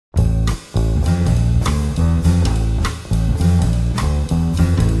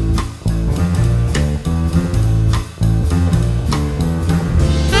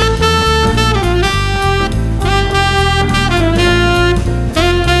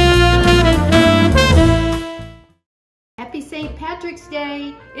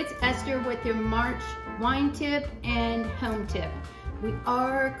Day. It's Esther with your March wine tip and home tip. We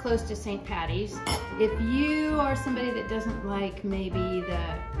are close to St. Patty's. If you are somebody that doesn't like maybe the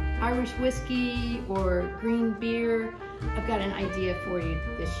Irish whiskey or green beer, I've got an idea for you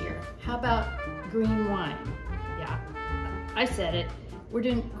this year. How about green wine? Yeah, I said it. We're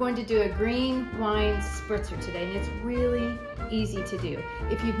going to do a green wine spritzer today, and it's really easy to do.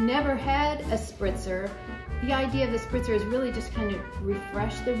 If you've never had a spritzer, the idea of the spritzer is really just kind of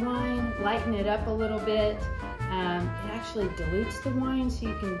refresh the wine, lighten it up a little bit. It actually dilutes the wine so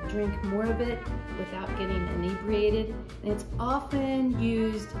you can drink more of it without getting inebriated. And it's often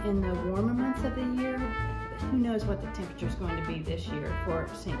used in the warmer months of the year, but who knows what the temperature is going to be this year for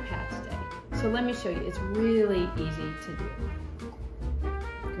St. Pat's Day. So let me show you, it's really easy to do.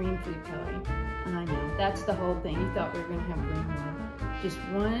 Green food coloring. I know, that's the whole thing. You thought we were going to have green wine. Just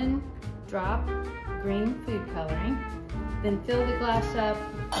one drop green food coloring. Then fill the glass up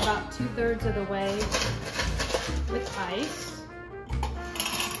about 2/3 of the way with ice.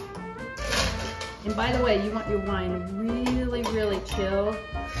 And by the way, you want your wine really, really chilled.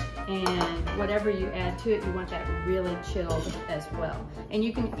 And whatever you add to it, you want that really chilled as well. And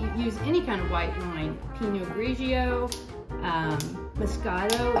you can use any kind of white wine, Pinot Grigio,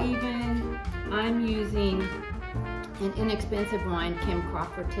 Moscato even. I'm using an inexpensive wine, Kim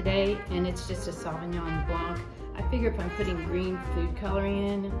Crawford, today, and it's just a Sauvignon Blanc. I figure if I'm putting green food coloring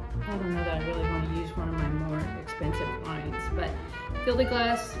in, I don't know that I really want to use one of my more expensive wines. But fill the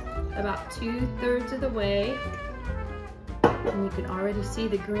glass about 2/3 of the way, and you can already see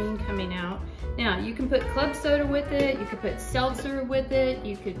the green coming out. Now, you can put club soda with it, you could put seltzer with it,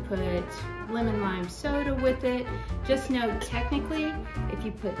 you could put lemon lime soda with it. Just know, technically, if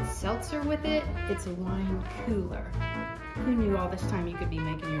you put seltzer with it, it's a wine cooler. Who knew all this time you could be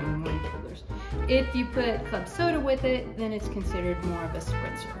making your own wine coolers? If you put club soda with it, then it's considered more of a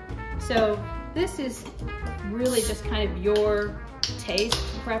spritzer. So this is really just kind of your taste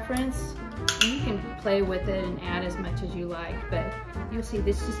preference. You can play with it and add as much as you like, but you'll see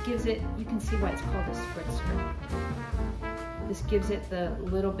this just gives it, you can see why it's called a spritzer. This gives it the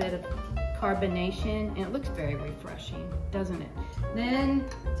little bit of carbonation, and it looks very refreshing, doesn't it? Then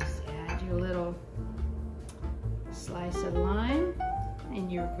just add your little slice of lime,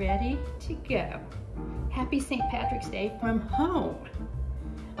 and you're ready to go. Happy St. Patrick's Day from home.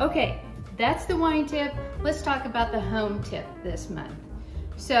 Okay, that's the wine tip. Let's talk about the home tip this month.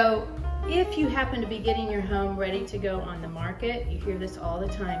 So if you happen to be getting your home ready to go on the market, you hear this all the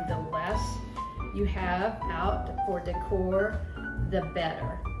time, the less you have out for decor, the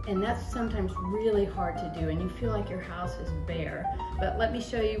better. And that's sometimes really hard to do, and you feel like your house is bare. But let me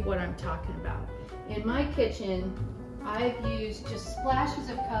show you what I'm talking about. In my kitchen, I've used just splashes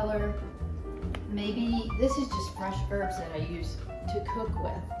of color. Maybe this is just fresh herbs that I use to cook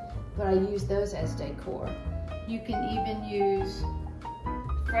with, but I use those as decor. You can even use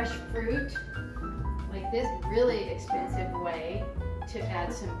fresh fruit, like this really expensive way to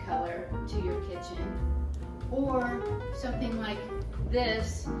add some color to your kitchen. Or something like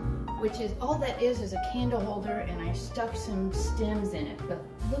this, which is, all that is a candle holder, and I stuck some stems in it. But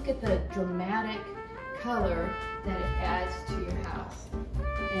look at the dramatic color that it adds to your house.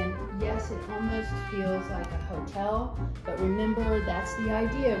 And yes, it almost feels like a hotel, but remember, that's the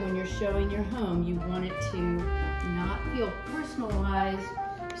idea when you're showing your home. You want it to not feel personalized,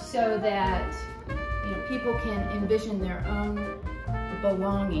 so that people can envision their own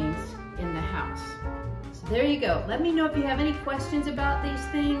belongings in the house. So there you go. Let me know if you have any questions about these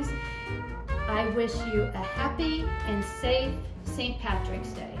things. I wish you a happy and safe St. Patrick's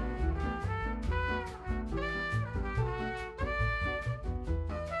Day.